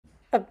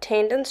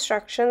Obtained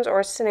instructions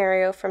or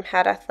scenario from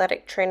head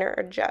athletic trainer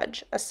or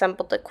judge.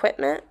 Assembled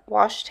equipment.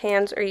 Washed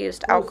hands or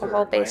used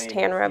alcohol-based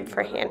hand rub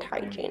for hand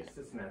hygiene.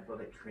 Assistant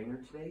athletic trainer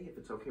today. If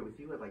it's okay with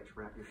you, I'd like to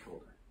wrap your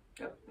shoulder.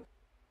 Yep.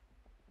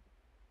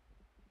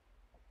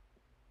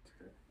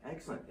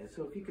 Excellent. And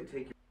so if you could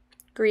take your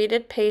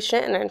Greeted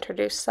patient and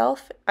introduced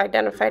self.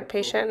 Identified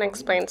patient and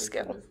explained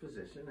skill. in this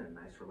position in a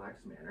nice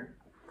relaxed manner.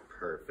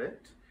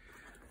 Perfect.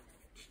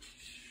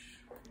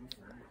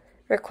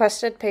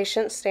 Requested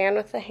patient stand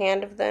with the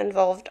hand of the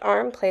involved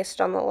arm placed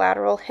on the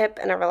lateral hip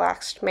in a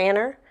relaxed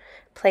manner.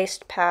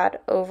 Placed pad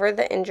over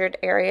the injured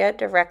area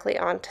directly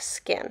onto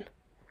skin.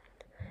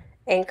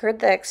 Anchored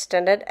the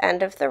extended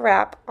end of the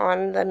wrap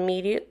on the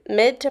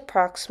mid to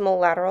proximal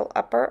lateral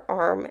upper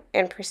arm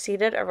and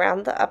proceeded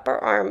around the upper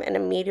arm in a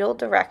medial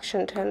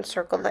direction to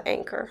encircle the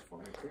anchor.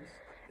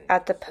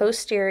 At the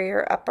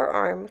posterior upper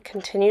arm,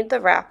 continued the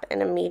wrap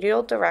in a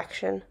medial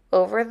direction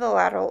over the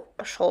lateral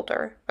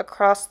shoulder,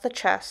 across the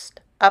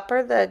chest,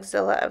 upper the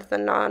axilla of the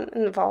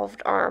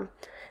non-involved arm,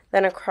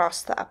 then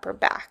across the upper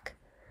back.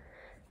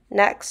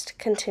 Next,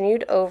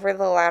 continued over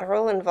the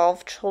lateral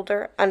involved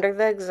shoulder, under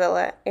the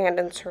axilla, and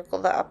encircle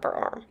the upper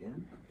arm.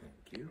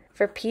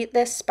 Repeat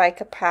this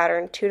Spica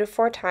pattern 2 to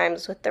 4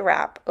 times with the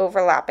wrap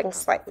overlapping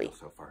slightly.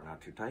 So far,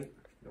 not too tight?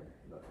 Nope.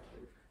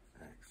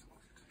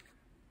 Excellent.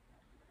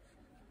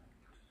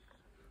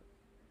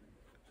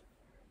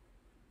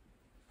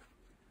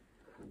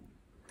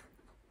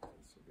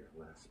 This will be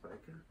our last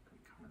Spica.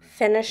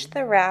 Finish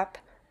the wrap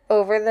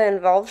over the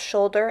involved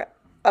shoulder,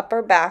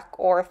 upper back,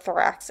 or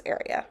thorax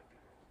area.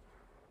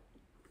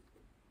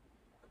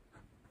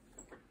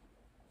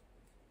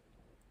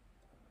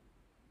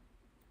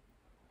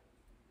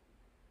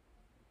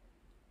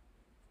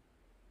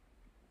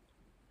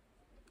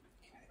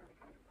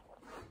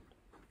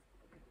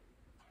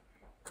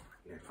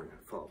 Next, we're going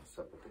to follow this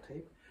up with the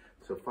tape.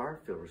 So far,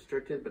 feel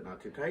restricted but not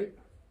too tight.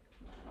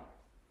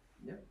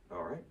 Yep.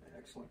 All right.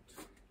 Excellent.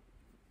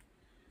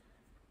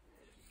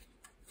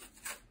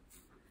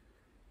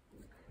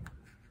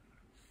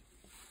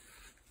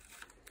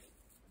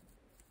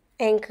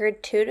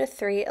 Anchored 2 to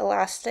 3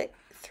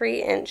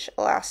 3-inch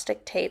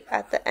elastic tape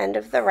at the end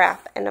of the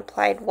wrap and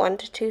applied 1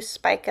 to 2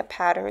 Spica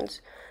patterns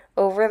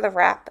over the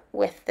wrap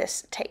with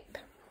this tape.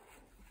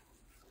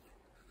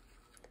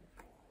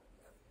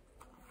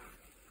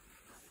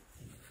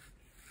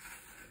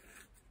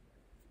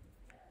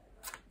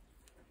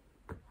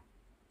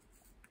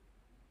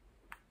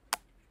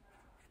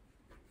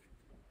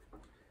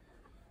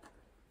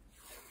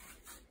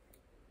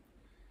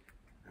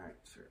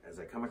 Sir, as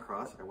I come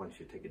across, I want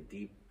you to take a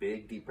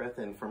big deep breath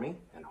in for me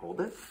and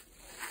hold it.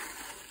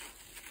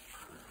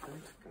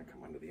 Perfect. Gonna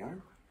come under the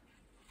arm.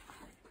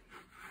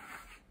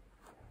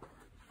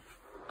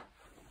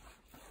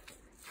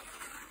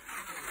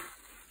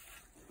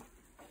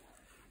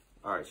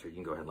 All right, sir, you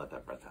can go ahead and let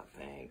that breath out.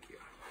 Thank you.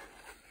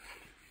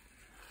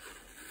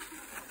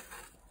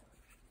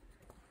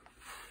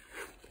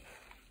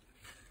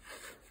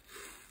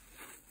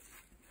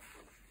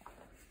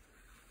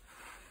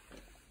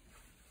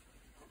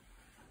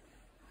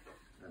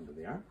 Under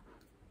the arm.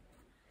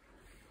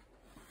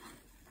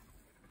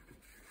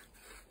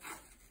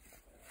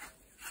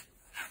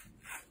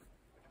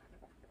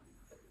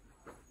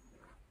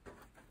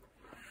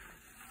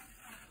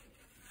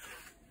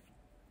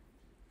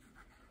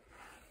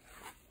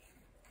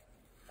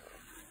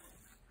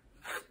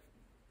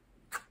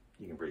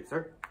 You can breathe,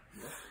 sir.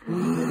 All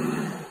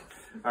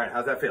right,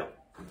 how's that feel?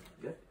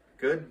 Yep.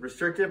 Good,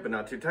 restrictive, but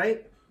not too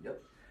tight?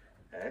 Yep.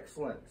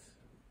 Excellent.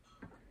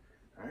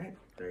 All right.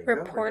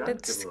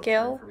 Reported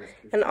skill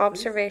and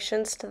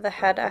observations to the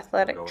head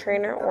athletic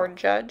trainer or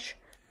judge.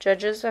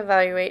 Judges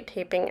evaluate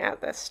taping at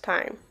this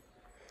time.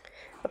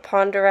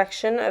 Upon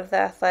direction of the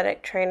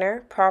athletic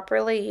trainer,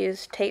 properly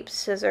use tape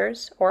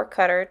scissors or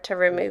cutter to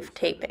remove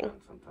taping.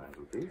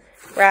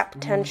 Wrap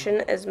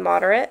tension is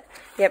moderate,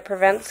 yet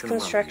prevents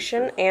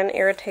constriction and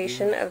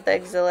irritation of the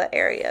axilla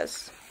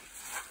areas.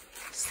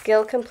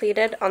 Skill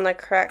completed on the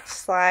correct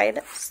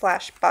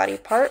slide/body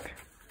part.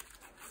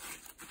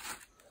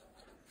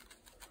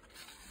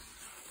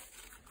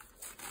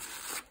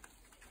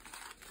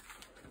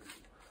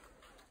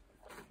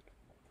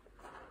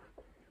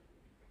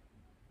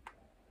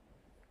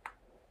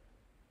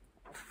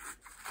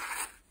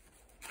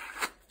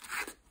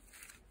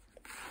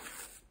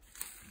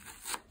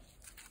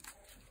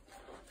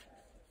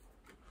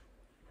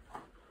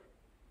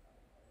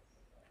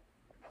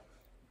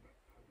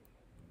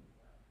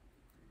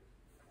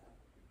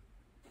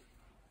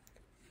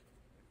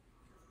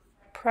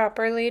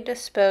 Properly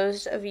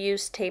disposed of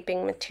used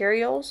taping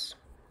materials.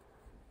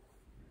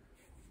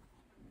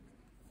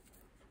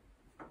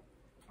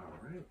 All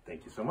right.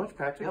 Thank you so much,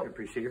 Patrick. I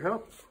appreciate your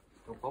help.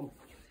 No problem.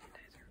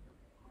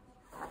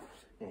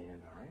 And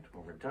all right,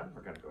 when we're done,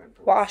 we're going to go ahead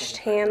and Washed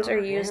hands or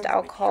used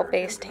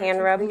alcohol-based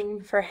hand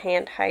rub for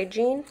hand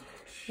hygiene.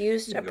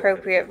 Used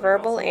appropriate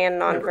verbal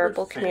and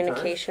nonverbal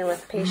communication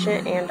with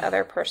patient and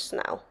other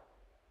personnel.